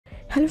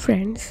Hello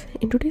friends,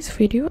 in today's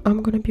video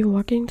I'm gonna be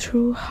walking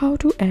through how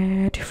to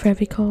add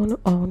favicon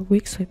on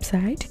Wix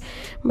website.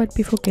 But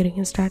before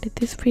getting started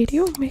this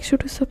video, make sure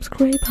to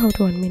subscribe. How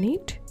to 1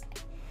 minute.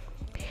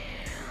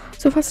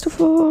 So first of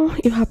all,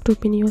 you have to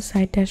open your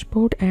site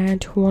dashboard,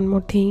 and one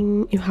more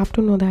thing, you have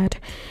to know that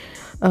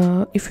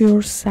if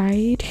your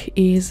site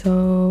is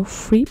a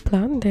free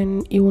plan,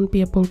 then you won't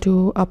be able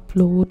to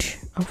upload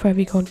a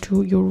favicon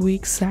to your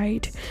Wix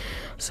site.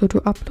 So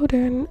to upload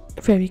an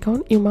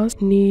favicon, you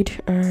must need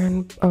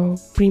a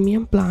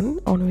premium plan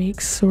on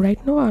Wix. So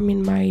right now I'm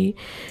in my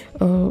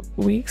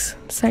Wix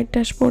site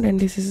dashboard, and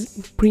this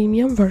is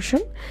premium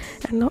version.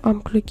 And now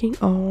I'm clicking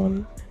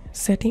on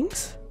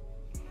settings.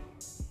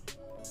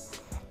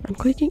 I'm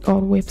clicking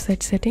on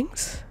website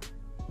settings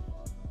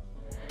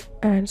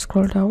and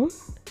scroll down,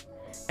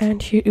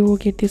 and here you will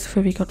get this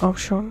favicon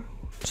option.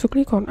 So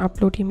click on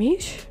upload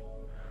image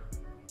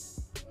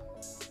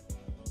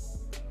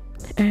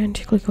and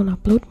click on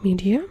upload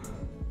media,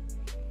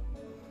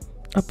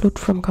 upload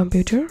from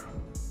computer,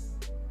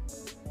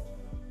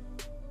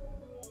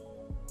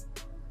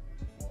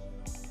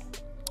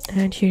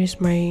 and here is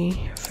my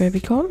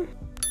favicon.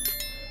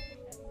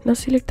 Now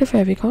select the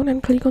favicon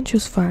and click on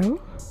choose file,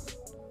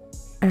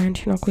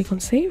 and now click on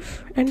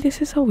save. And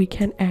this is how we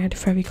can add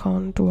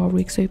favicon to our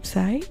Wix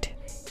website.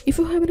 If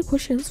you have any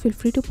questions, feel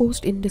free to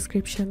post in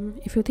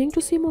description. If you think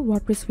to see more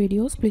WordPress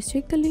videos, please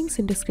check the links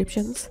in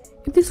descriptions.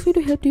 If this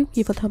video helped you,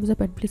 give a thumbs up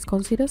and please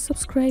consider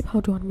subscribe.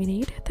 How to 1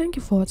 minute. Thank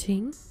you for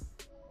watching.